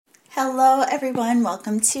Hello, everyone.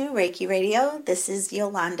 Welcome to Reiki Radio. This is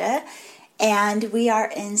Yolanda, and we are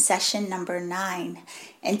in session number 9.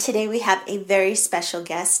 And today we have a very special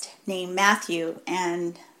guest named Matthew.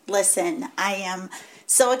 And listen, I am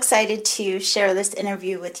so excited to share this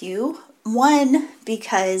interview with you. One,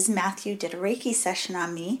 because Matthew did a Reiki session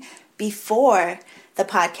on me before the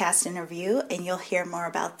podcast interview, and you'll hear more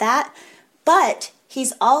about that. But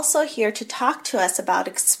he's also here to talk to us about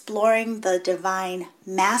exploring the divine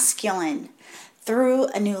masculine through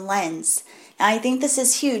a new lens. Now, I think this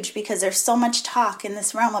is huge because there's so much talk in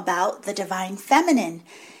this realm about the divine feminine.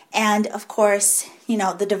 And of course,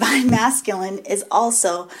 the divine masculine is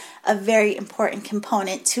also a very important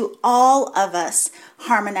component to all of us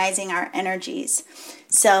harmonizing our energies.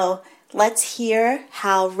 So let's hear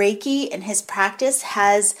how Reiki and his practice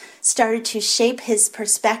has started to shape his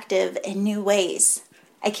perspective in new ways.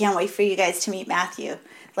 I can't wait for you guys to meet Matthew.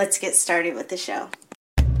 Let's get started with the show.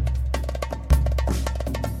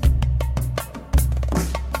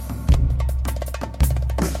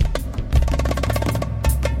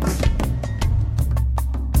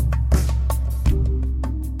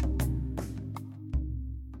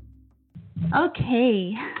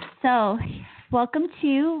 Okay, so welcome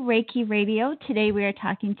to Reiki Radio. Today we are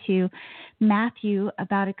talking to Matthew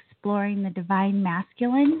about exploring the divine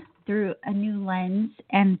masculine through a new lens.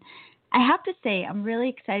 And I have to say, I'm really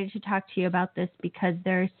excited to talk to you about this because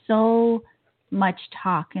there's so much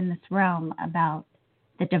talk in this realm about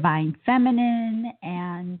the divine feminine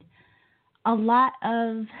and a lot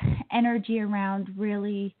of energy around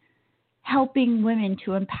really helping women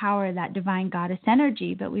to empower that divine goddess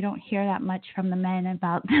energy, but we don't hear that much from the men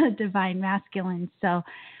about the divine masculine. So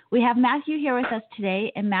we have Matthew here with us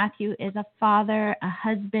today, and Matthew is a father, a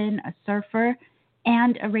husband, a surfer,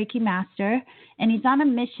 and a Reiki master, and he's on a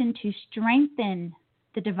mission to strengthen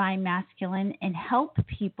the divine masculine and help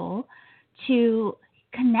people to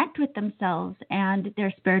connect with themselves and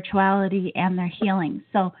their spirituality and their healing.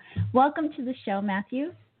 So welcome to the show,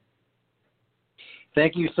 Matthew.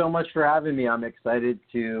 Thank you so much for having me. I'm excited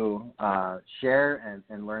to share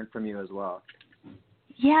and learn from you as well.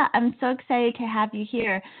 Yeah, I'm so excited to have you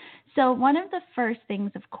here. So one of the first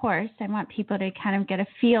things, of course, I want people to kind of get a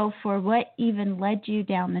feel for what even led you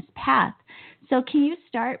down this path. So can you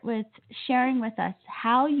start with sharing with us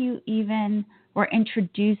how you even were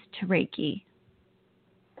introduced to Reiki?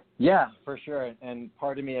 Yeah, for sure. And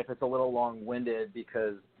pardon me if it's a little long-winded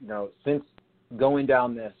because, since going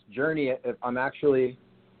down this journey, I'm actually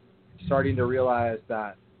starting to realize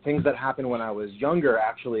that things that happened when I was younger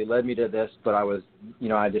actually led me to this, but I was,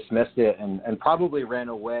 I dismissed it and probably ran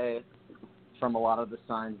away from a lot of the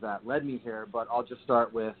signs that led me here. But I'll just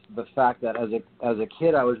start with the fact that as a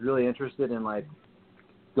kid, I was really interested in like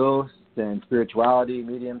ghosts and spirituality,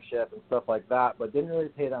 mediumship and stuff like that, but didn't really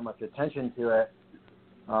pay that much attention to it.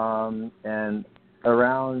 And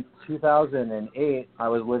around 2008, I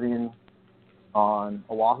was living on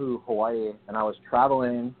Oahu, Hawaii, and I was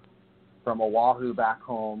traveling from Oahu back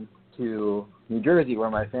home to New Jersey where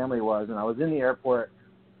my family was, and I was in the airport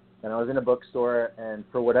and I was in a bookstore, and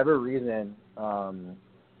for whatever reason,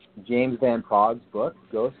 James Van Prague's book,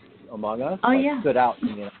 Ghosts Among Us, stood out to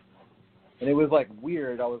me. And it was like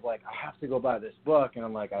weird. I was like, I have to go buy this book, and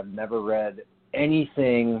I'm like, I've never read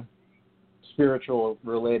anything spiritual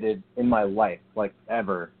related in my life, like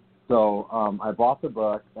ever. So I bought the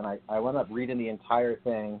book, and I went up reading the entire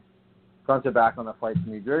thing, front to back on the flight to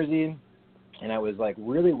New Jersey, and I was like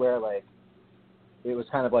really where like it was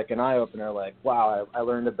kind of like an eye-opener, like, wow, I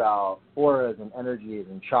learned about auras and energies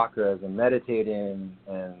and chakras and meditating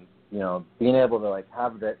and, being able to like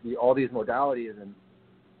have all these modalities, and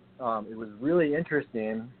it was really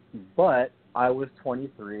interesting, but I was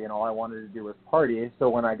 23 and all I wanted to do was party, so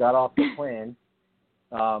when I got off the plane,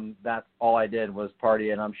 that's all I did was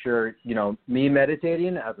party. And I'm sure, me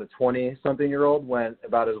meditating as a 20-something-year-old went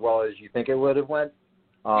about as well as you think it would have went.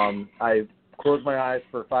 I closed my eyes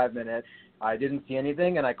for 5 minutes. I didn't see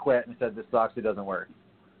anything, and I quit and said, this sucks, it doesn't work.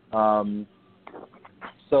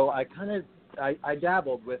 So I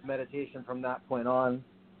dabbled with meditation from that point on.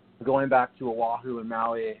 Going back to Oahu and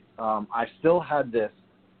Maui, I still had this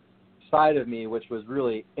side of me which was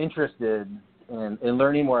really interested in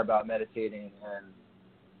learning more about meditating and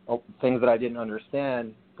things that I didn't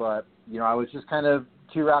understand, but, I was just kind of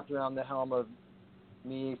too wrapped around the helm of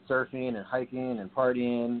me surfing and hiking and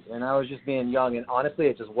partying, and I was just being young, and honestly,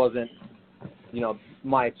 it just wasn't,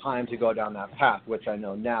 my time to go down that path, which I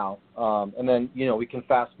know now. And then, we can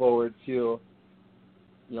fast forward to,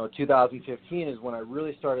 2015 is when I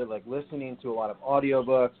really started, listening to a lot of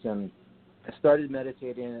audiobooks, and I started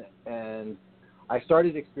meditating, and I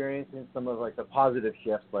started experiencing some of like the positive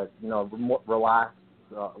shifts, like, you know, more relaxed,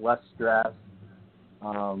 less stress.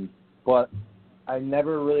 But I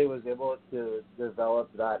never really was able to develop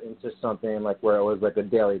that into something like where it was like a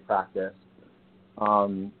daily practice.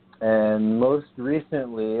 And most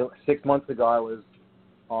recently, 6 months ago, I was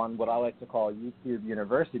on what I like to call YouTube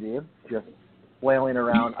University, just flailing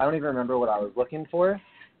around. I don't even remember what I was looking for.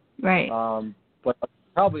 Right. But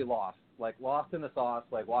probably lost in the sauce,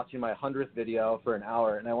 like watching my 100th video for an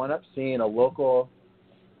hour. And I wound up seeing a local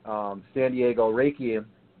San Diego Reiki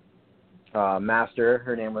master.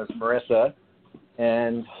 Her name was Marissa.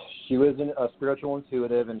 And she was a spiritual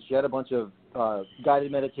intuitive, and she had a bunch of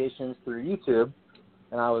guided meditations through YouTube.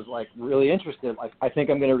 And I was like really interested. Like, I think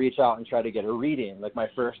I'm going to reach out and try to get a reading, like my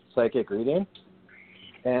first psychic reading.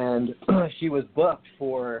 And she was booked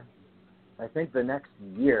for, I think, the next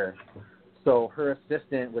year. So her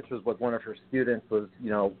assistant, which was one of her students, was, you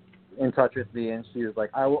know, in touch with me, and she was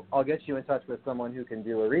like, I'll get you in touch with someone who can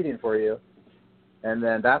do a reading for you. And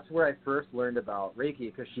then that's where I first learned about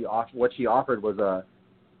Reiki, because what she offered was a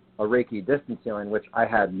Reiki distance healing, which I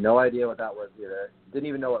had no idea what that was either. Didn't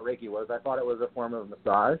even know what Reiki was. I thought it was a form of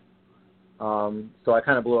massage. So I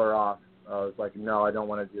kind of blew her off. I was like, no, I don't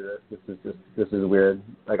want to do this. This is weird.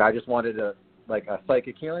 Like, I just wanted a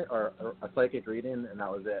psychic healing or a psychic reading, and that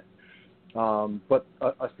was it. But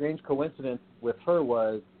a strange coincidence with her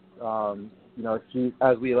was, you know,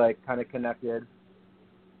 as we like kind of connected,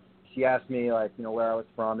 she asked me, like, you know, where I was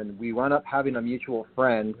from, and we wound up having a mutual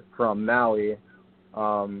friend from Maui,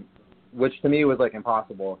 which to me was like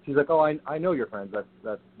impossible. She's like, oh, I know your friends.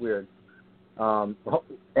 That's weird.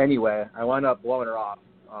 Anyway, I wound up blowing her off,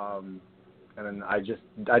 and I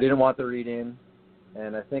didn't want the reading,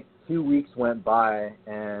 and I think 2 weeks went by,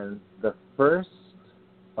 and the first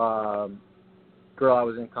girl I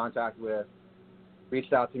was in contact with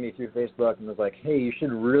reached out to me through Facebook and was like, hey, you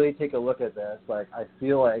should really take a look at this. Like, I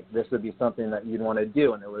feel like this would be something that you'd want to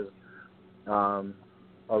do. And it was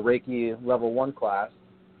a Reiki level 1 class.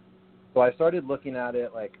 So I started looking at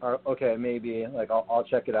it like, okay, maybe, like, I'll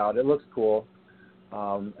check it out. It looks cool.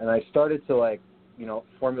 And I started to, like, you know,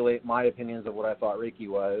 formulate my opinions of what I thought Reiki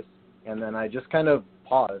was. And then I just kind of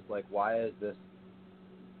paused, like, why is this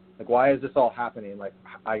all happening? Like,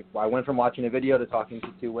 I went from watching a video to talking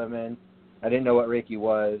to 2 women. I didn't know what Reiki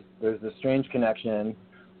was. There's this strange connection.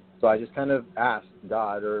 So I just kind of asked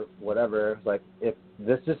God or whatever, like, if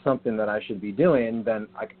this is something that I should be doing, then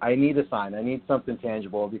I need a sign. I need something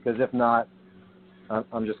tangible, because if not,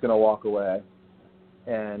 I'm just going to walk away.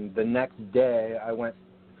 And the next day I went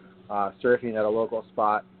surfing at a local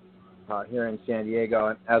spot here in San Diego.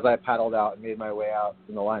 And as I paddled out and made my way out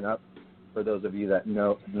in the lineup, for those of you that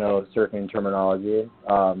know surfing terminology,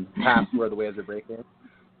 past where the waves are breaking,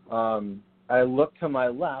 I looked to my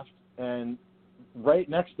left, and right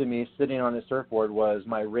next to me, sitting on his surfboard, was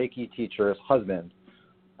my Reiki teacher's husband.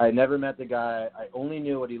 I never met the guy. I only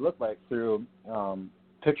knew what he looked like through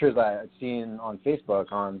pictures I had seen on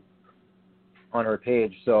Facebook on her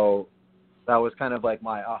page. So that was kind of like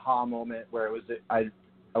my aha moment, where it was I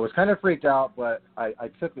was kind of freaked out, but I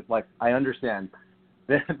took it like, I understand.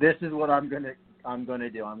 This is what I'm gonna do. I'm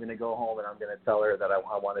gonna go home and I'm gonna tell her that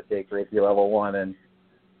I want to take Reiki level 1. And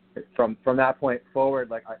from that point forward,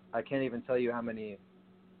 like, I can't even tell you how many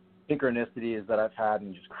synchronicities that I've had,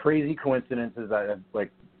 and just crazy coincidences that have,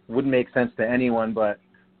 like, wouldn't make sense to anyone. But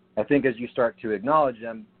I think as you start to acknowledge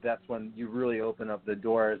them, that's when you really open up the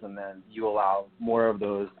doors, and then you allow more of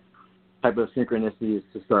those type of synchronicities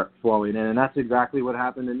to start flowing in. And that's exactly what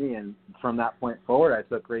happened to me. And from that point forward, I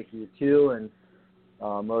took Reiki 2, and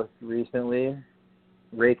most recently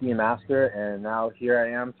Reiki Master, and now here I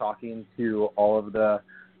am talking to all of the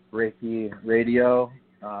Reiki Radio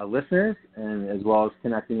listeners, and as well as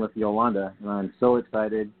connecting with Yolanda. And I'm so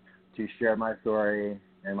excited to share my story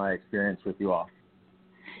and my experience with you all.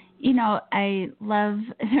 You know,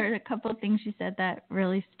 there are a couple of things you said that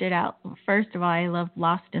really stood out. First of all, I love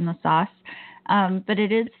Lost in the Sauce. But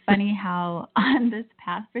it is funny how on this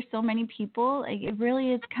path for so many people, like, it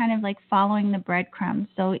really is kind of like following the breadcrumbs.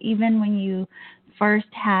 So even when you first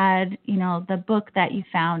had, you know, the book that you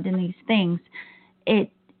found and these things,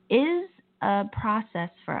 it is a process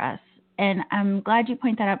for us. And I'm glad you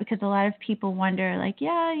point that out, because a lot of people wonder, like,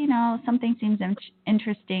 yeah, you know, something seems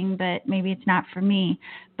interesting, but maybe it's not for me.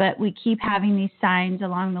 But we keep having these signs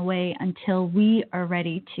along the way until we are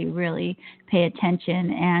ready to really pay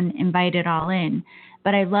attention and invite it all in.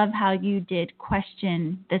 But I love how you did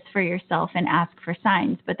question this for yourself and ask for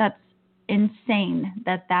signs. But that's insane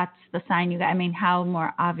that that's the sign you got. I mean, how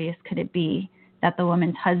more obvious could it be that the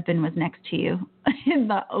woman's husband was next to you in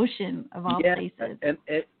the ocean of all places? And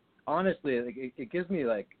honestly, like, it gives me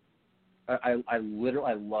like, I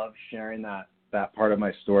literally, I love sharing that part of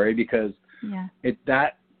my story because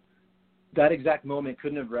that exact moment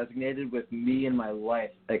couldn't have resonated with me in my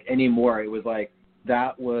life like anymore. It was like,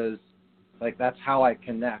 that was like, that's how I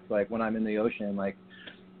connect. Like when I'm in the ocean, like,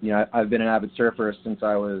 you know, I've been an avid surfer since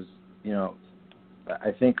I was, you know,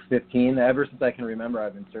 I think 15. Ever since I can remember,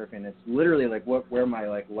 I've been surfing. It's literally like where my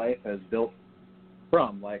like life has built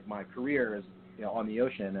from. Like my career is, you know, on the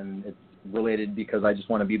ocean, and it's related because I just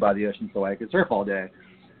want to be by the ocean so I could surf all day.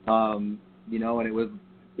 You know, and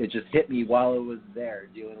it just hit me while it was there,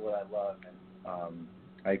 doing what I love,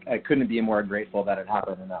 and I couldn't be more grateful that it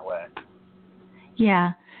happened in that way.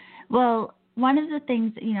 Yeah. Well, one of the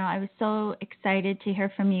things, you know, I was so excited to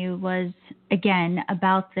hear from you was, again,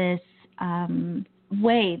 about this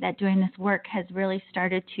way that doing this work has really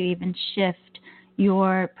started to even shift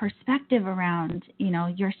your perspective around, you know,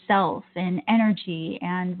 yourself and energy,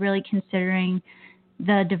 and really considering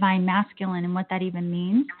the divine masculine and what that even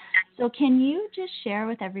means. So can you just share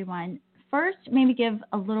with everyone, first, maybe give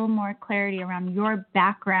a little more clarity around your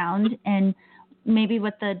background and maybe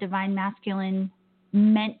what the divine masculine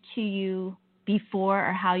meant to you before,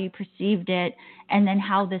 or how you perceived it, and then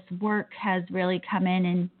how this work has really come in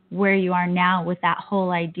and where you are now with that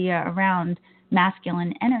whole idea around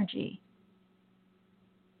masculine energy?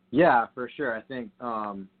 Yeah, for sure. I think,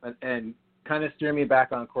 and kind of steer me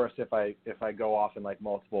back on course if I go off in like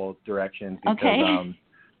multiple directions, because okay.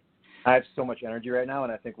 I have so much energy right now,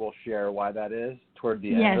 and I think we'll share why that is toward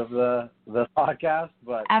the end of the podcast.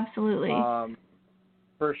 But absolutely.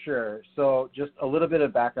 For sure. So just a little bit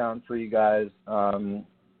of background for you guys. You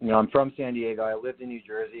know, I'm from San Diego. I lived in New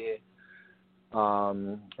Jersey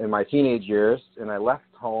in my teenage years, and I left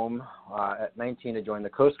home at 19 to join the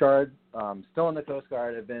Coast Guard. Still in the Coast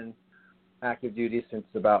Guard. I've been active duty since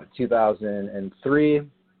about 2003.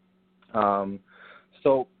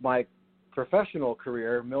 So my professional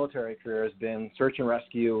career, military career, has been search and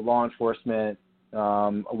rescue, law enforcement,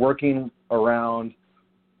 working around,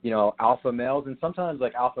 you know, alpha males and sometimes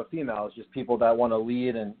like alpha females, just people that want to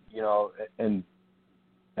lead and, you know, and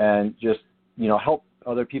just, you know, help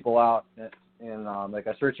other people out in like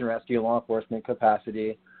a search and rescue, law enforcement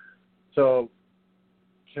capacity. So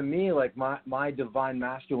to me, like my divine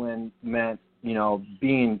masculine meant, you know,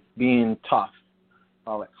 being tough,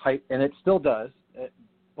 like height, and it still does,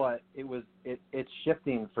 but it's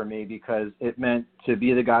shifting for me because it meant to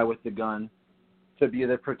be the guy with the gun, to be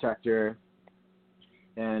the protector,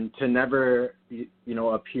 and to never, you know,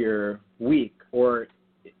 appear weak.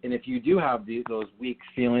 And if you do have those weak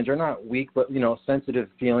feelings, or not weak, but, you know, sensitive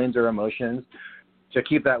feelings or emotions, to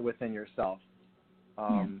keep that within yourself.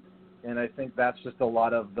 And I think that's just a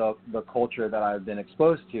lot of the culture that I've been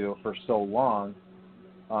exposed to for so long.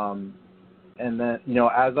 And then, you know,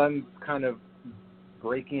 as I'm kind of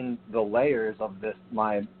breaking the layers of this,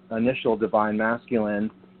 my initial divine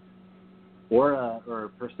masculine,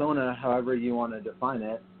 or persona, however you want to define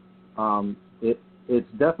it,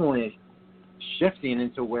 it's definitely shifting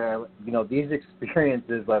into where, you know, these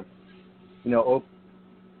experiences of, you know,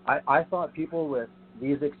 I thought people with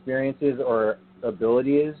these experiences or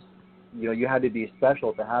abilities, you know, you had to be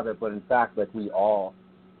special to have it, but in fact, like we all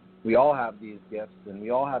have these gifts and we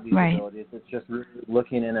all have these abilities. It's just really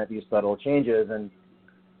looking in at these subtle changes. And,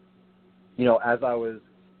 you know, as I was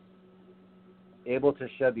able to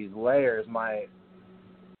shed these layers, my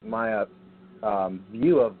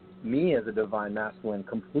view of me as a divine masculine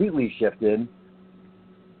completely shifted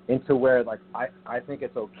into where, like, I think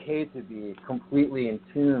it's okay to be completely in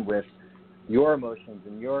tune with your emotions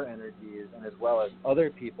and your energies, and as well as other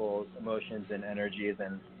people's emotions and energies,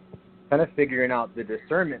 and kind of figuring out the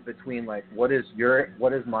discernment between, like, what is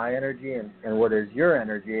my energy and what is your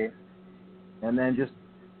energy, and then just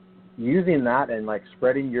using that and, like,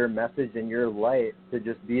 spreading your message and your light to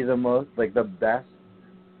just be the most, like, the best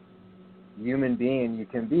human being you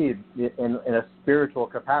can be in a spiritual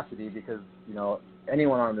capacity, because, you know,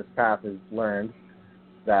 anyone on this path has learned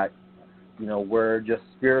that, you know, we're just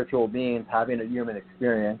spiritual beings having a human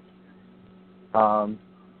experience.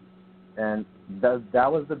 And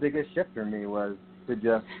that was the biggest shift for me, was to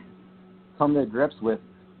just come to grips with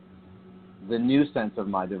the new sense of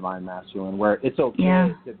my divine masculine, where it's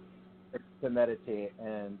okay to meditate.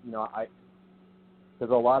 And, you know,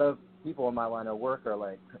 because a lot of people in my line of work are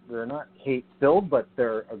like, they're not hate-filled, but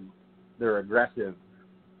they're aggressive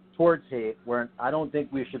towards hate, where I don't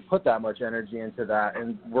think we should put that much energy into that,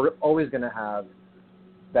 and we're always going to have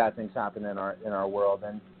bad things happen in our world,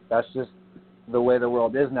 and that's just the way the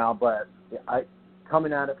world is now. But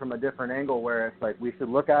coming at it from a different angle, where it's like we should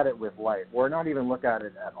look at it with light, or not even look at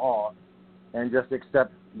it at all, and just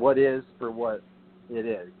accept what is for what it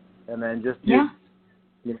is. And then just do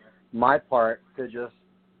my part to just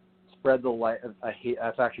spread the light. I hate,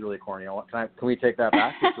 that's actually really corny. Can we take that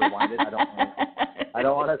back? Just rewind it. I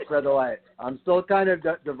don't want to spread the light. I'm still kind of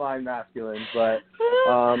divine masculine, but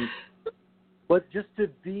just to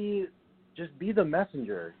be the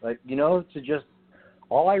messenger. Like, to just,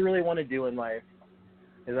 all I really want to do in life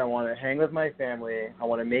is I want to hang with my family. I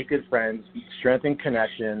want to make good friends, strengthen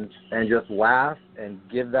connections, and just laugh and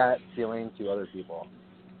give that feeling to other people.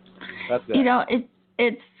 That's it.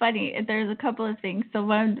 It's funny. There's a couple of things. So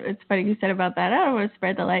one, it's funny you said about that. I don't want to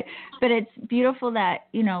spread the light, but it's beautiful that,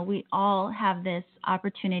 we all have this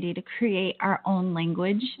opportunity to create our own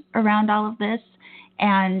language around all of this.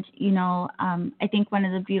 And, I think one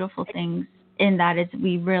of the beautiful things in that is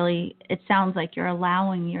it sounds like you're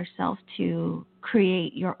allowing yourself to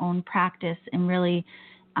create your own practice and really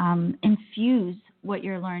infuse what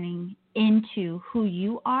you're learning into who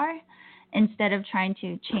you are instead of trying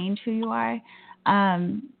to change who you are.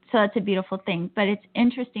 So that's a beautiful thing. But it's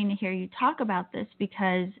interesting to hear you talk about this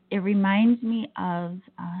because it reminds me of,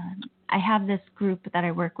 I have this group that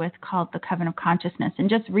I work with called the Coven of Consciousness. And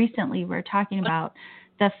just recently we're talking about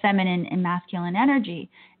the feminine and masculine energy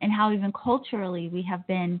and how even culturally we have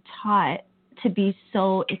been taught to be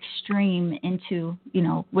so extreme into,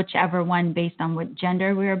 whichever one based on what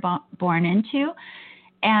gender we were born into.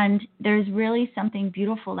 And there's really something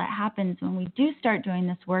beautiful that happens when we do start doing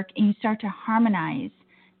this work and you start to harmonize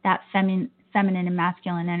that feminine and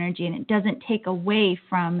masculine energy, and it doesn't take away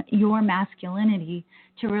from your masculinity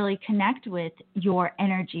to really connect with your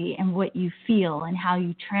energy and what you feel and how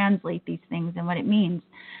you translate these things and what it means.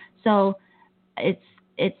 So it's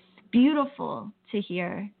beautiful to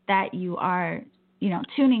hear that you are,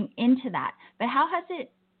 tuning into that. But how has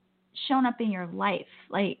it shown up in your life?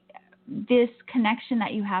 Like, this connection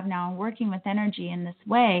that you have now working with energy in this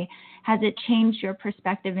way, has it changed your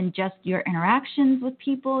perspective in just your interactions with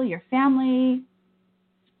people, your family?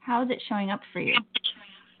 How is it showing up for you?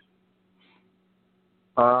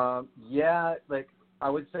 I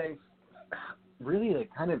would say really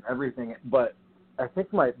kind of everything, but I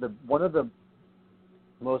think one of the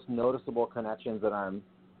most noticeable connections that I'm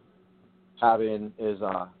having is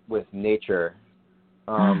with nature.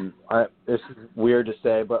 This is weird to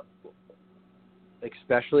say, but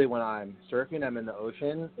especially when I'm surfing, I'm in the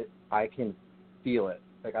ocean, I can feel it.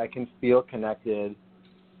 Like, I can feel connected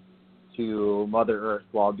to Mother Earth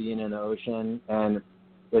while being in the ocean. And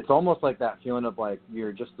it's almost like that feeling of like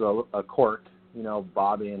you're just a cork,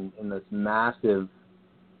 bobbing in this massive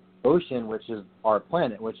ocean, which is our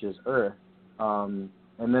planet, which is Earth. And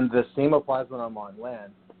then the same applies when I'm on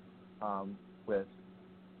land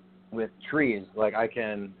with trees. Like, I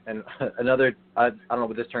can, and another, I don't know,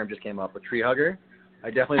 but this term just came up, a tree hugger. I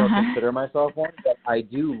definitely don't consider myself one, but I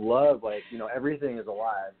do love, everything is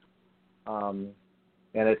alive. And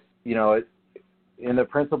it's, in the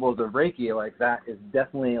principles of Reiki, like, that is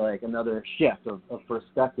definitely like another shift of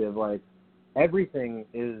perspective. Like, everything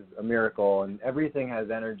is a miracle and everything has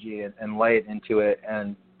energy and light into it.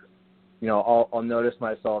 And, I'll notice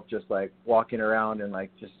myself just like walking around and like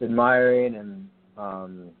just admiring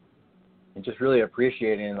and just really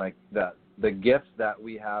appreciating like the gifts that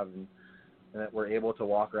we have and that we're able to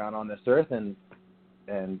walk around on this earth and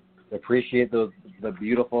appreciate the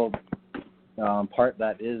beautiful part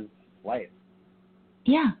that is life.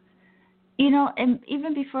 Yeah. And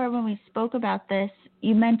even before when we spoke about this,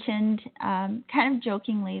 you mentioned kind of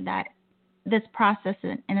jokingly that this process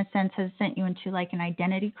in a sense has sent you into like an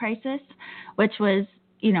identity crisis, which was,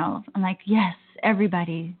 I'm like, yes,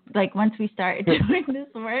 everybody, like once we start doing this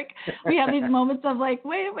work, we have these moments of like,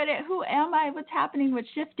 wait a minute, who am I? What's happening? What's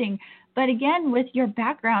shifting? But again, with your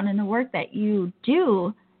background and the work that you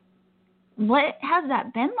do, what has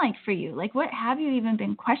that been like for you? Like, what have you even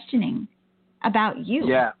been questioning about you?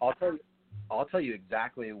 Yeah, I'll tell you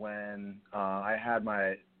exactly when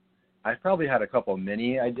I probably had a couple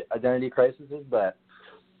mini identity crises, but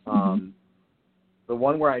the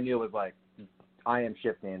one where I knew it was like, I am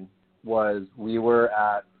shifting was we were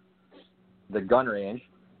at the gun range,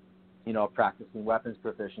 practicing weapons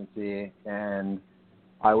proficiency, and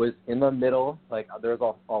I was in the middle, like there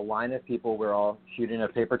was a line of people, we're all shooting a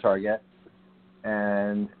paper target,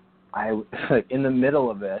 and I like in the middle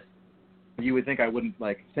of this, you would think I wouldn't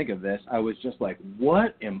like think of this, I was just like,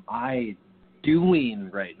 what am I doing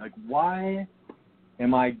right? Like, why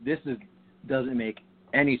am I, doesn't make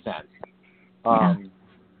any sense.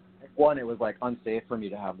 One, it was like unsafe for me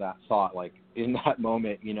to have that thought like in that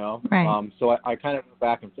moment, Right. So I kind of went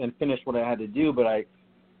back and finished what I had to do, but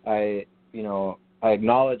I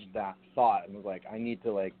acknowledged that thought and was like, I need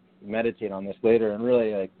to like meditate on this later and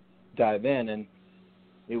really like dive in. And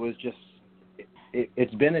it was just,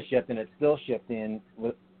 it's been a shift, and it's still shifting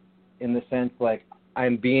in the sense like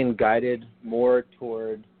I'm being guided more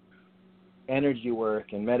toward energy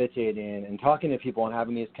work and meditating and talking to people and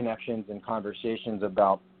having these connections and conversations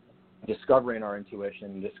about discovering our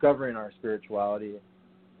intuition, discovering our spirituality.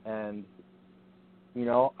 And, you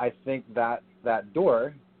know, I think that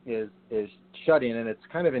door is shutting, and it's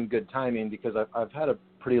kind of in good timing because I've had a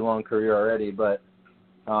pretty long career already, but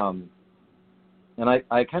and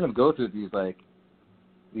I kind of go through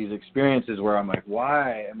these experiences where I'm like,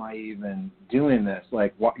 why am I even doing this?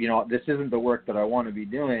 Like, you know, this isn't the work that I want to be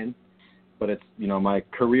doing, but it's, you know, my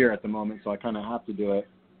career at the moment, so I kind of have to do it.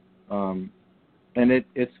 And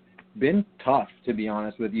it's been tough, to be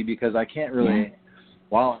honest with you, because I can't really,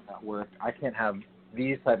 while I'm at work, I can't have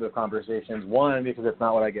these type of conversations. One, because it's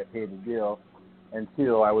not what I get paid to do, and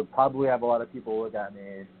two, I would probably have a lot of people look at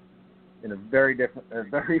me in a very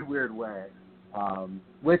weird way.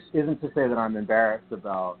 Which isn't to say that I'm embarrassed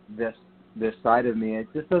about this side of me. It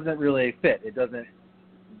just doesn't really fit. It doesn't.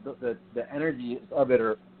 The energy of it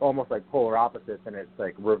are almost like polar opposites, and it's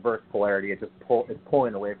like reverse polarity. It's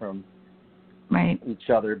pulling away from each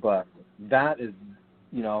other. But that is,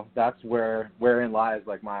 you know, that's wherein lies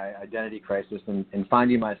like my identity crisis and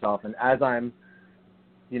finding myself. And as I'm,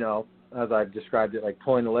 you know, as I've described it, like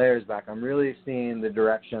pulling the layers back, I'm really seeing the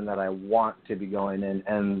direction that I want to be going in,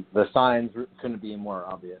 and the signs couldn't be more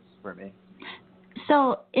obvious for me.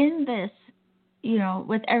 So in this, you know,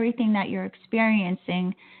 with everything that you're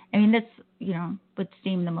experiencing, I mean, this, you know, would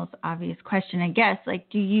seem the most obvious question, I guess. Like,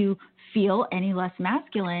 do you feel any less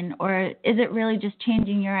masculine, or is it really just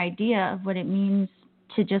changing your idea of what it means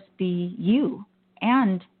to just be you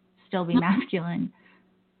and still be masculine?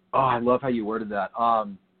 Oh, I love how you worded that.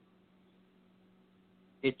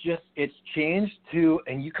 It's changed to,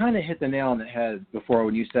 and you kind of hit the nail on the head before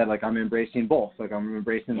when you said, like, I'm embracing both. Like, I'm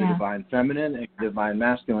embracing the divine feminine and divine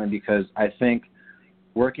masculine, because I think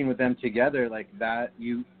working with them together like that,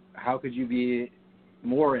 how could you be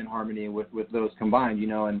more in harmony with those combined, you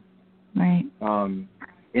know? And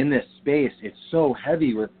in this space, it's so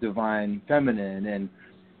heavy with divine feminine, and,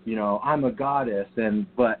 you know, I'm a goddess, and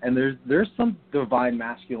there's some divine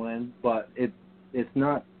masculine, but it's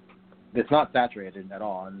not saturated at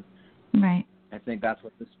all. And I think that's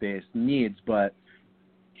what the space needs. But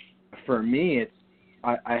for me,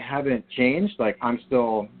 I haven't changed. Like, I'm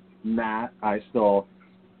still Matt. I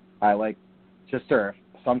like to surf.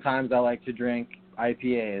 Sometimes I like to drink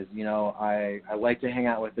IPAs. You know, I like to hang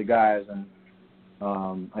out with the guys, and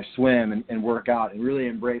I swim and work out and really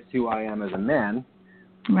embrace who I am as a man.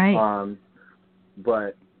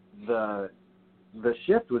 But the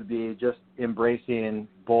shift would be just embracing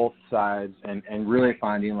both sides and really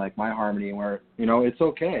finding like my harmony, where, you know, it's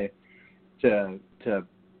okay to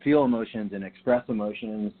feel emotions and express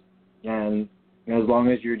emotions, and, you know, as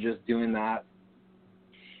long as you're just doing that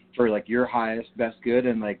for like your highest best good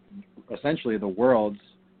and like essentially the world's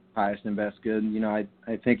highest and best good, you know,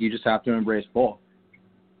 I think you just have to embrace both.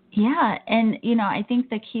 Yeah, and, you know, I think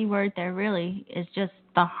the key word there really is just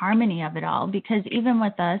the harmony of it all, because even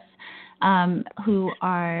with us, who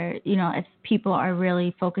are, you know, if people are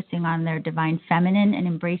really focusing on their divine feminine and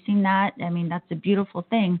embracing that, I mean, that's a beautiful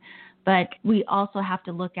thing. But we also have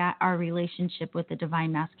to look at our relationship with the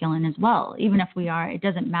divine masculine as well. Even if we are, it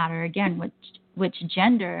doesn't matter, again, which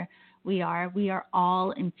gender we are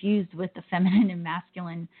all infused with the feminine and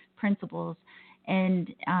masculine principles.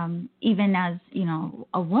 And even as, you know,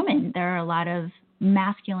 a woman, there are a lot of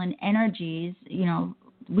masculine energies, you know,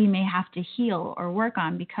 we may have to heal or work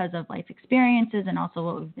on because of life experiences and also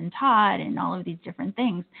what we've been taught and all of these different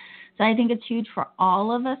things. So I think it's huge for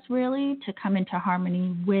all of us really to come into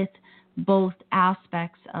harmony with both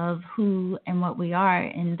aspects of who and what we are.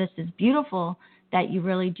 And this is beautiful that you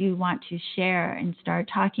really do want to share and start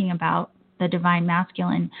talking about the divine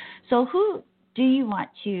masculine. So who do you want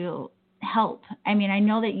to help? I mean, I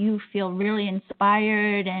know that you feel really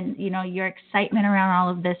inspired, and, you know, your excitement around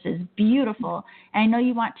all of this is beautiful. And I know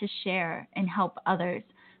you want to share and help others.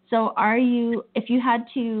 So if you had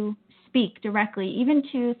to speak directly, even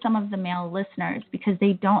to some of the male listeners, because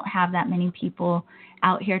they don't have that many people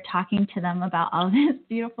out here talking to them about all this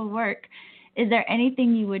beautiful work, is there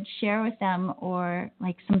anything you would share with them, or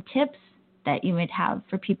like some tips that you would have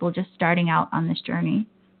for people just starting out on this journey?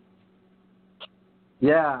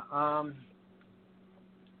 Yeah.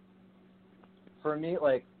 For me,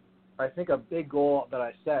 like, I think a big goal that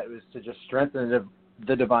I set was to just strengthen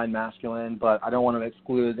the divine masculine, but I don't want to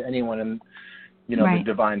exclude anyone in, you know, the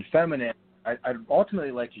divine feminine. I'd ultimately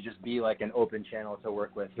like to just be like an open channel to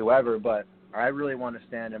work with whoever, but I really want to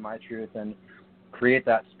stand in my truth and create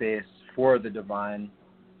that space for the divine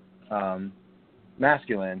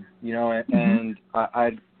masculine, and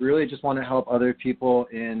I really just want to help other people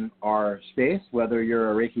in our space, whether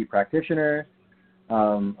you're a Reiki practitioner,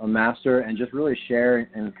 a master, and just really share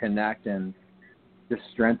and connect and just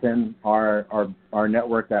strengthen our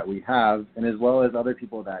network that we have, and as well as other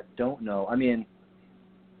people that don't know. I mean,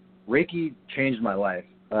 Reiki changed my life,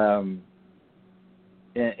 and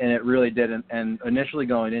it really did. And initially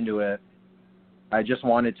going into it, I just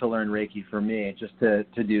wanted to learn Reiki for me, just to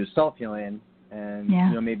do self-healing and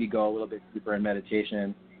maybe go a little bit deeper in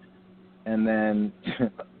meditation. And then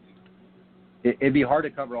it'd be hard to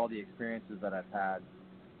cover all the experiences that I've had,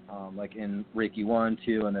 like in Reiki 1,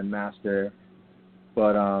 2, and then Master.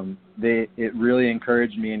 But it really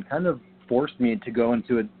encouraged me and kind of forced me to go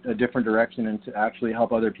into a different direction and to actually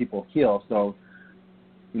help other people heal. So,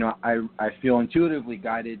 I feel intuitively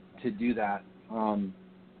guided to do that. And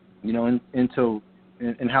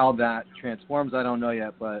how that transforms, I don't know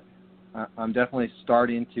yet, but I'm definitely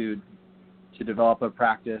starting to develop a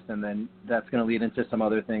practice, and then that's going to lead into some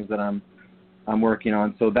other things that I'm working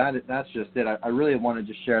on. So that's just it. I really wanted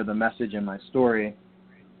to share the message in my story.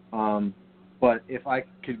 But if I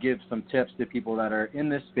could give some tips to people that are in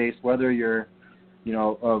this space, whether you're,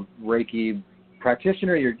 a Reiki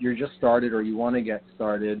practitioner, you're just started, or you want to get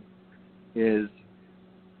started, is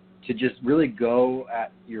to just really go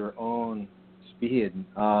at your own speed.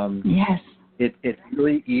 Yes. It's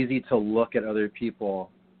really easy to look at other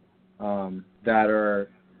people that are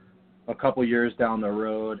a couple years down the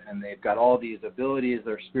road, and they've got all these abilities.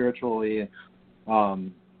 They're spiritually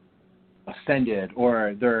ascended,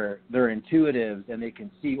 or they're intuitives, and they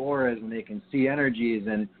can see auras, and they can see energies,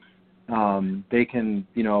 and they can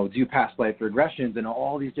do past life regressions and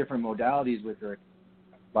all these different modalities with their.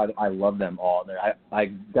 But I love them all. I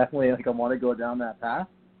definitely I want to go down that path,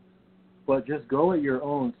 but just go at your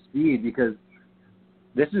own speed, because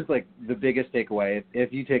this is like the biggest takeaway.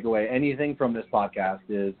 If you take away anything from this podcast,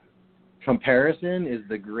 is comparison is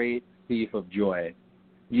the great thief of joy.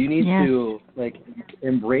 You need to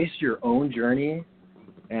embrace your own journey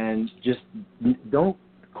and just don't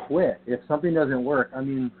quit if something doesn't work. I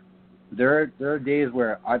mean, there are days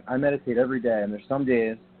where I meditate every day, and there's some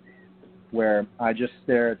days where I just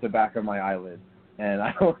stare at the back of my eyelids and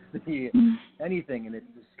I don't see anything, and it's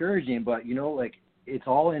discouraging. But it's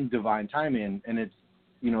all in divine timing, and it's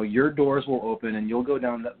your doors will open, and you'll go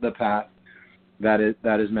down the path that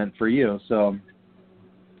is meant for you. So,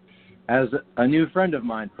 as a new friend of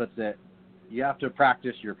mine puts it, you have to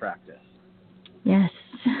practice your practice. Yes.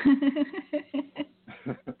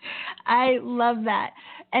 I love that.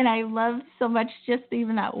 And I love so much just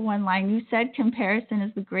even that one line. You said comparison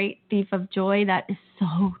is the great thief of joy. That is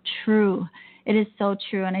so true. It is so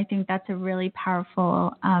true. And I think that's a really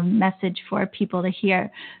powerful message for people to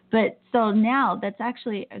hear. But so now that's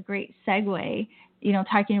actually a great segue,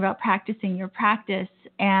 talking about practicing your practice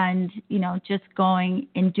and, just going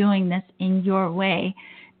and doing this in your way.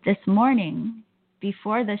 This morning,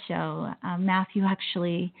 before the show, Matthew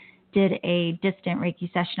actually did a distant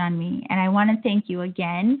Reiki session on me. And I want to thank you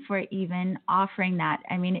again for even offering that.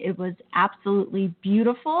 I mean, it was absolutely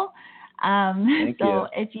beautiful. Thank you.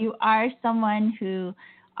 If you are someone who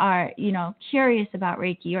are, curious about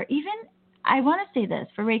Reiki, or even, I want to say this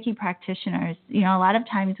for Reiki practitioners, a lot of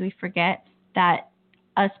times we forget that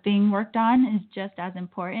us being worked on is just as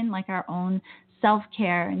important, like our own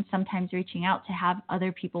self-care, and sometimes reaching out to have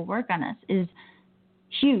other people work on us is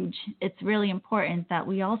huge. It's really important that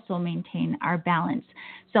we also maintain our balance.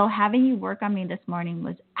 So having you work on me this morning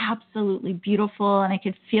was absolutely beautiful, and I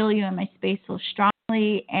could feel you in my space so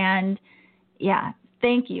strongly. And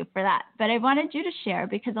thank you for that. But I wanted you to share,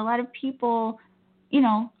 because a lot of people,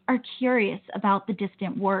 are curious about the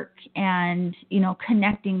distant work and,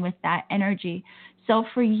 connecting with that energy. So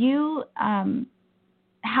for you,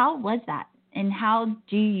 how was that? And how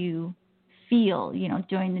do you feel,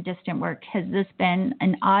 doing the distant work? Has this been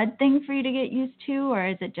an odd thing for you to get used to, or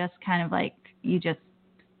is it just kind of like you just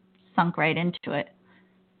sunk right into it?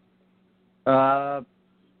 And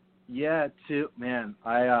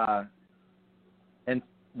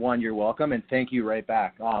one, you're welcome, and thank you right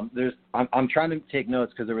back. I'm trying to take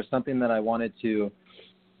notes, because there was something that I wanted to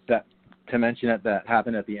mention that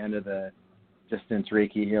happened at the end of the distance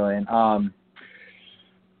Reiki healing.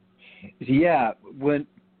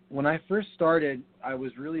 When I first started, I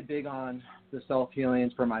was really big on the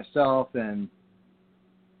self-healings for myself, and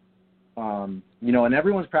and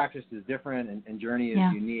everyone's practice is different, and journey is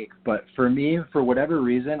unique. But for me, for whatever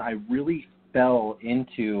reason, I really fell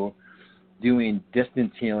into doing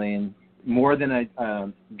distance healing more than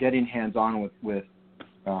getting hands-on with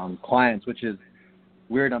clients, which is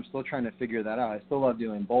weird. I'm still trying to figure that out. I still love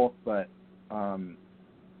doing both, but I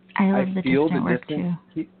love the feel distant the work distance.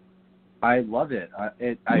 too. I love it.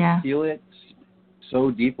 I feel it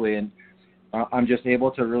so deeply, and I'm just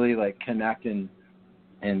able to really like connect and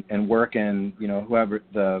work in, you know,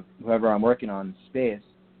 whoever I'm working on space.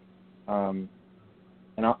 And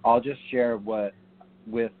I'll just share what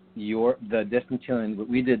with the distance healing. What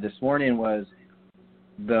we did this morning was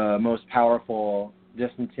the most powerful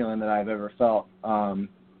distance healing that I've ever felt. I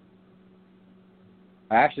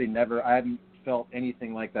hadn't felt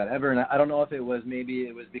anything like that ever, and I don't know if it was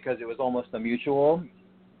because it was almost a mutual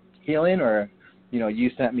healing, or you know,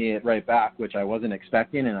 you sent me it right back, which I wasn't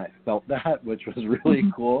expecting, and I felt that, which was really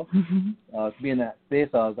cool. To be in that space,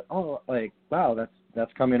 I was like, oh, like, wow,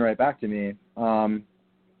 that's coming right back to me.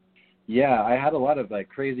 Yeah, I had a lot of like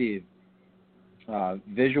crazy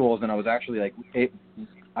visuals, and I was actually like,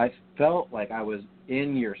 I felt like I was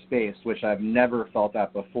in your space, which I've never felt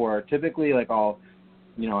that before. Typically, like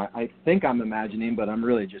I think I'm imagining, but I'm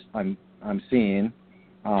really just I'm seeing.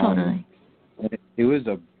 Totally. It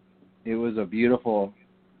was a beautiful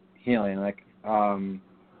healing. Like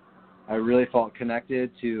I really felt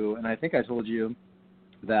connected to, and I think I told you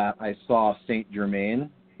that I saw Saint Germain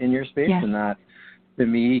in your space, yes. and that to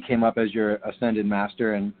me he came up as your ascended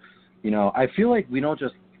master. And you know, I feel like we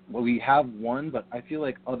have one, but I feel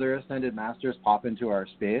like other ascended masters pop into our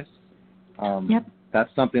space. Yep. That's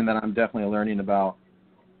something that I'm definitely learning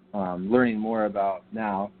more about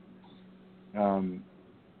now.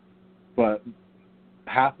 But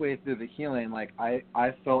halfway through the healing, like I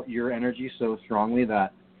felt your energy so strongly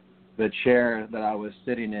that the chair that I was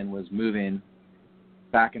sitting in was moving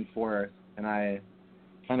back and forth, and I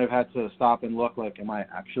kind of had to stop and look, like, am I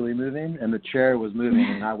actually moving? And the chair was moving,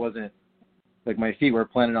 and I wasn't, like, my feet were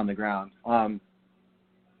planted on the ground.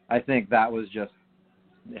 I think that was just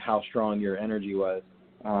how strong your energy was.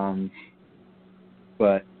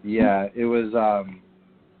 But yeah,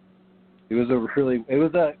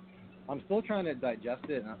 I'm still trying to digest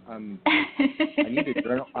it. I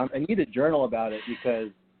need to journal about it, because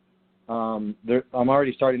I'm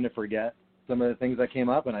already starting to forget some of the things that came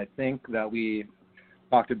up, and I think that we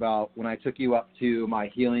talked about when I took you up to my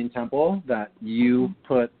healing temple that you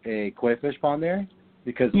put a koi fish pond there,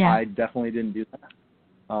 because I definitely didn't do that.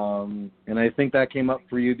 And I think that came up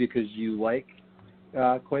for you because you like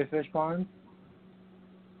koi fish ponds.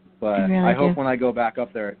 But really I hope when I go back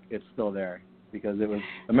up there, it's still there, because it was.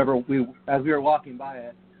 I remember as we were walking by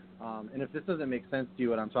it, and if this doesn't make sense to you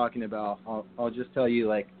what I'm talking about, I'll just tell you,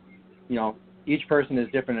 like, you know, each person is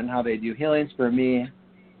different in how they do healings. For me,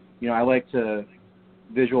 you know, I like to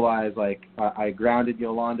visualize, like, I grounded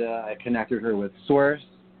Yolanda, I connected her with Source.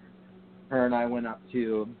 Her and I went up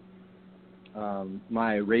to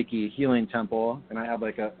my Reiki healing temple, and I have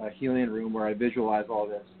like a healing room where I visualize all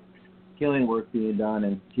this healing work being done,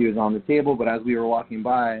 and she was on the table. But as we were walking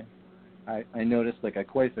by, I noticed like a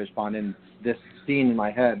koi fish pond, and this scene in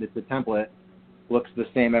my head, it's a template, looks the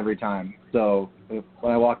same every time. So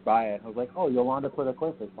when I walked by it, I was like, oh, Yolanda put a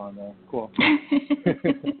koi fish pond there. Cool.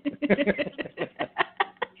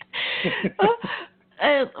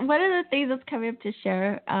 One of the things that's coming up to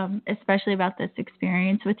share, especially about this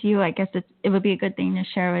experience with you, I guess it would be a good thing to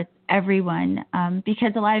share with everyone,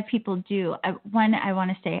 because a lot of people do. I want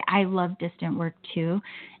to say I love distant work too,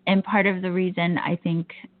 and part of the reason I think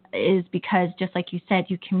is because, just like you said,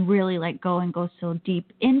 you can really let go and go so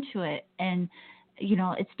deep into it, and you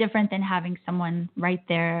know, it's different than having someone right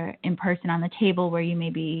there in person on the table where you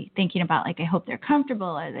may be thinking about, like, I hope they're comfortable,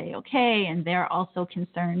 are they okay, and they're also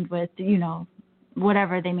concerned with, you know,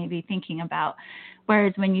 whatever they may be thinking about.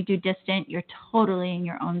 Whereas when you do distant, you're totally in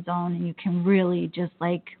your own zone, and you can really just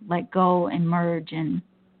like let go and merge and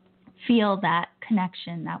feel that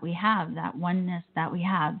connection that we have, that oneness that we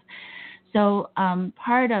have. So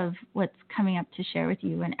part of what's coming up to share with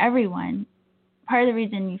you and everyone, part of the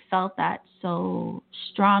reason you felt that so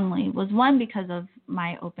strongly was, one, because of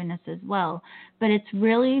my openness as well, but it's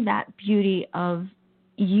really that beauty of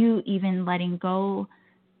you even letting go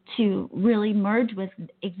to really merge with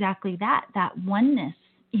exactly that oneness.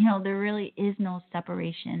 You know, there really is no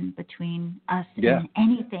separation between us and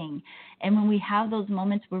anything. And when we have those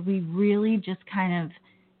moments where we really just kind of,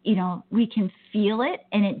 you know, we can feel it,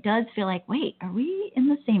 and it does feel like, wait, are we in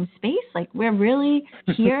the same space? Like, we're really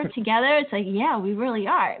here together? It's like, yeah, we really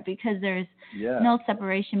are, because there's no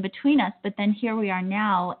separation between us. But then here we are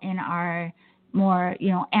now in our more, you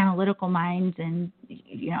know, analytical minds, and,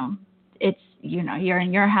 you know, it's, you know, you're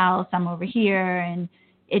in your house, I'm over here, and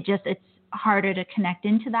it's harder to connect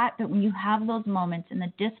into that. But when you have those moments, and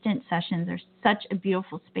the distant sessions are such a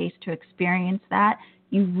beautiful space to experience that,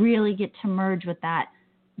 you really get to merge with that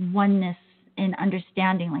oneness and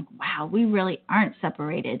understanding, like, wow, we really aren't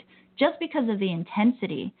separated just because of the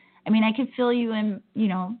intensity. I mean, I could feel you in,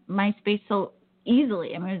 my space so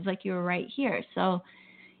easily. I mean, it was like you were right here. So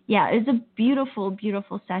yeah, it was a beautiful,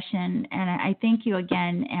 beautiful session. And I thank you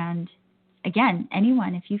again. And again,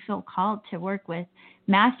 anyone, if you feel called to work with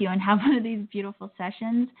Matthew and have one of these beautiful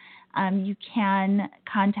sessions, you can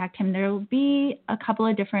contact him. There will be a couple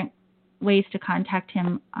of different ways to contact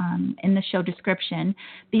him in the show description,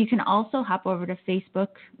 but you can also hop over to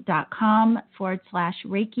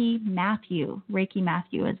facebook.com/Reiki Matthew. Reiki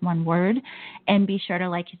Matthew is one word, and be sure to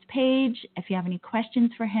like his page. If you have any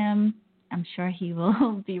questions for him, I'm sure he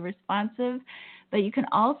will be responsive. But you can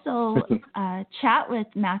also chat with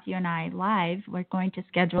Matthew and I live. We're going to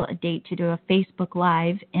schedule a date to do a Facebook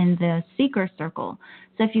Live in the Seeker Circle.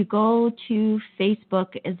 So if you go to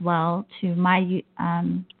Facebook as well, to my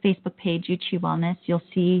Facebook page, YouTube Wellness, you'll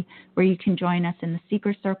see where you can join us in the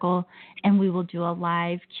Seeker Circle, and we will do a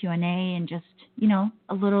live Q&A and just,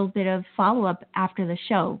 a little bit of follow-up after the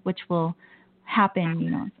show, which will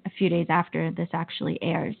happen, a few days after this actually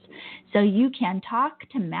airs. So you can talk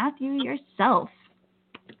to Matthew yourself.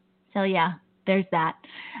 So yeah, there's that.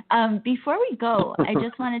 Before we go, I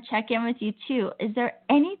just want to check in with you too. Is there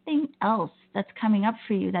anything else that's coming up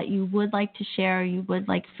for you that you would like to share, or you would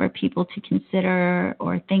like for people to consider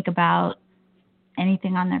or think about,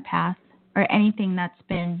 anything on their path, or anything that's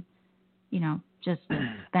been, just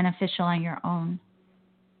beneficial on your own?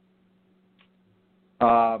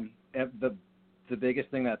 The biggest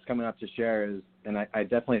thing that's coming up to share is, and I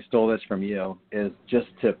definitely stole this from you, is just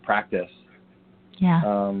to practice. Yeah.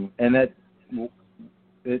 And that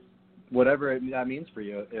whatever that means for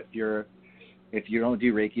you. If you don't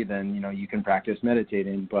do Reiki, then you can practice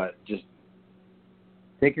meditating, but just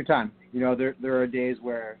take your time. There are days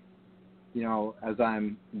where, as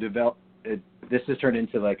I'm this has turned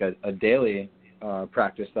into like a daily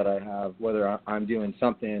practice that I have, whether I'm doing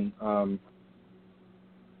something.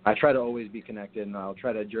 I try to always be connected, and I'll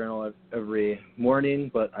try to journal every morning,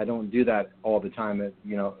 but I don't do that all the time.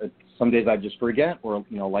 Some days I just forget, or,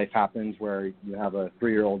 life happens where you have a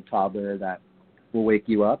 3-year-old toddler that will wake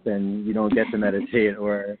you up and you don't get to meditate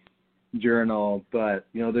or journal. But,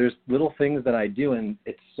 there's little things that I do, and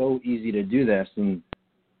it's so easy to do this. And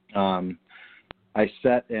I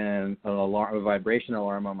set a vibration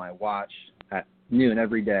alarm on my watch at noon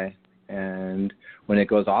every day. And when it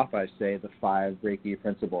goes off, I say the 5 Reiki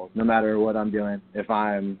principles, no matter what I'm doing. If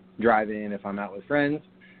I'm driving, if I'm out with friends,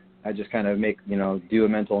 I just kind of do a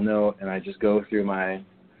mental note, and I just go through my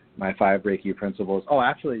 5 Reiki principles. Oh,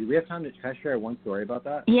 actually, do we have time to kind of share one story about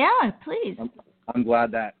that? Yeah, please. I'm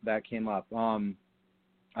glad that came up. This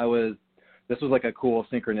was like a cool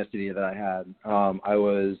synchronicity that I had. I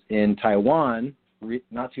was in Taiwan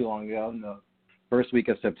not too long ago, in the first week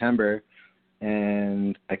of September,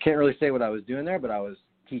 and I can't really say what I was doing there, but I was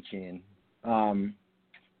teaching.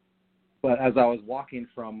 But as I was walking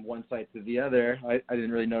from one site to the other, I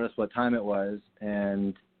didn't really notice what time it was,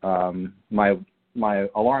 and my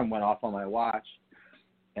alarm went off on my watch,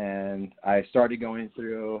 and I started going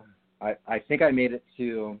through. I think I made it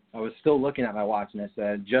to. I was still looking at my watch, and I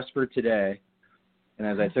said, "Just for today." And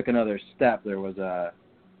as I took another step, there was a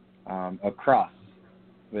cross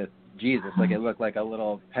with Jesus. Like, it looked like a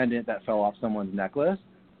little pendant that fell off someone's necklace.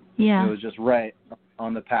 Yeah. It was just right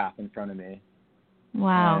on the path in front of me.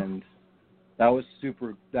 Wow. And that was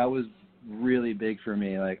really big for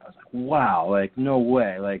me. Like, I was like, wow, like, no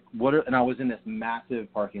way. Like, and I was in this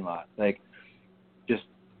massive parking lot. Like, just,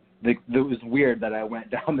 it was weird that I went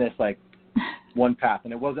down this, like, one path.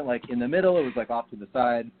 And it wasn't, like, in the middle. It was, like, off to the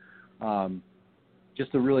side.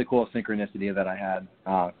 Just a really cool synchronicity that I had,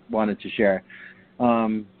 wanted to share.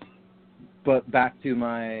 But back to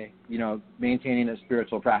my, maintaining a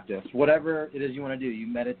spiritual practice. Whatever it is you want to do, you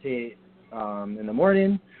meditate in the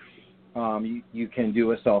morning. You can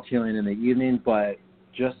do a self-healing in the evening, but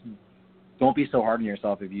just don't be so hard on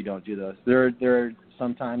yourself if you don't do those. There are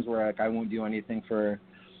some times where I won't do anything for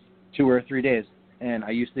 2 or 3 days, and I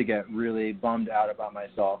used to get really bummed out about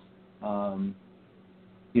myself.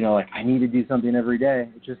 Like, I need to do something every day.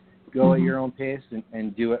 Just go at your own pace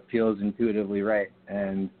and do what feels intuitively right,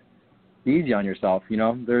 and be easy on yourself.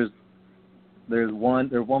 There's one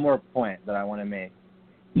more point that I want to make.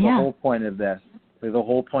 Yeah. The whole point of this, the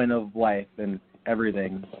whole point of life and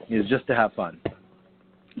everything is just to have fun.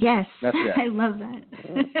 Yes. That's it. I love that.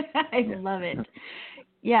 I love it.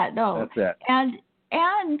 Yeah, no. That's it. And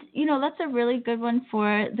And, that's a really good one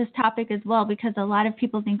for this topic as well, because a lot of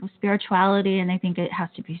people think of spirituality and they think it has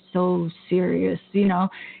to be so serious,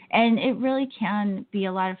 and it really can be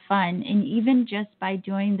a lot of fun. And even just by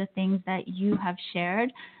doing the things that you have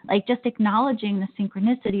shared, like just acknowledging the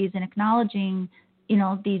synchronicities and acknowledging,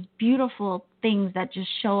 these beautiful things that just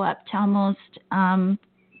show up to almost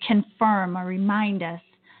confirm or remind us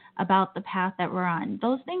about the path that we're on.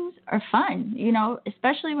 Those things are fun,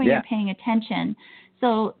 especially when you're paying attention.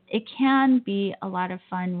 So it can be a lot of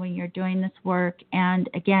fun when you're doing this work, and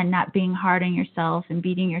again, not being hard on yourself and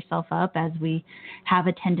beating yourself up as we have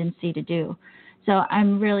a tendency to do. So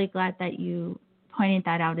I'm really glad that you pointed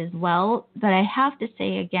that out as well. But I have to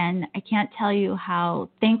say again, I can't tell you how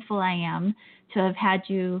thankful I am to have had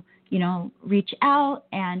you, reach out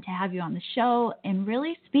and to have you on the show and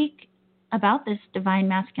really speak about this divine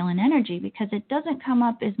masculine energy, because it doesn't come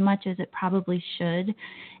up as much as it probably should.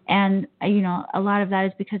 And, a lot of that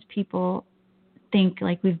is because people think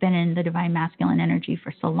like we've been in the divine masculine energy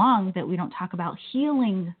for so long that we don't talk about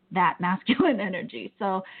healing that masculine energy.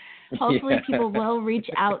 So hopefully people will reach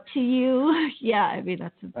out to you. Yeah, I mean,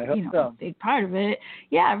 that's a big part of it.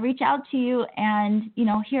 Yeah, reach out to you and,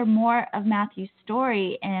 hear more of Matthew's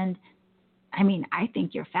story. And I mean, I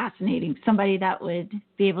think you're fascinating, somebody that would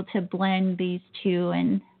be able to blend these two.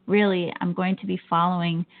 And really, I'm going to be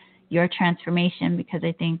following your transformation, because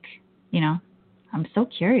I think, I'm so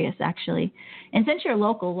curious, actually. And since you're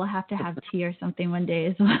local, we'll have to have tea or something one day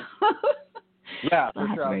as well. Yeah, we'll for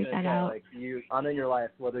have sure. to write that out. Like I'm in your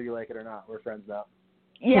life, whether you like it or not. We're friends now.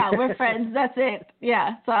 Yeah, we're friends. That's it.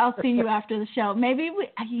 Yeah. So I'll see you after the show. Maybe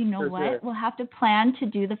For what? sure. We'll have to plan to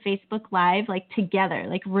do the Facebook Live like together,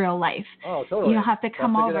 like real life. Oh, totally. You'll have to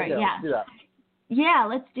come That's a over. good idea. Yeah. Let's do that. Yeah,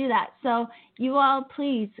 let's do that. So you all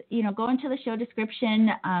please, go into the show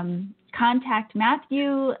description, contact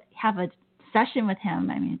Matthew, have a session with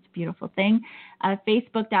him. I mean, it's a beautiful thing.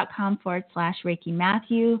 Facebook.com/Reiki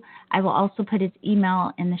Matthew. I will also put his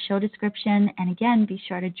email in the show description. And again, be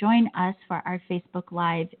sure to join us for our Facebook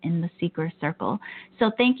Live in the Seeker Circle.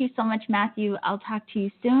 So thank you so much, Matthew. I'll talk to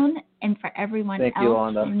you soon. And for everyone else,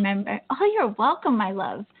 Yolanda. remember, you're welcome, my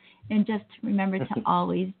love. And just remember to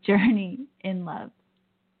always journey in love.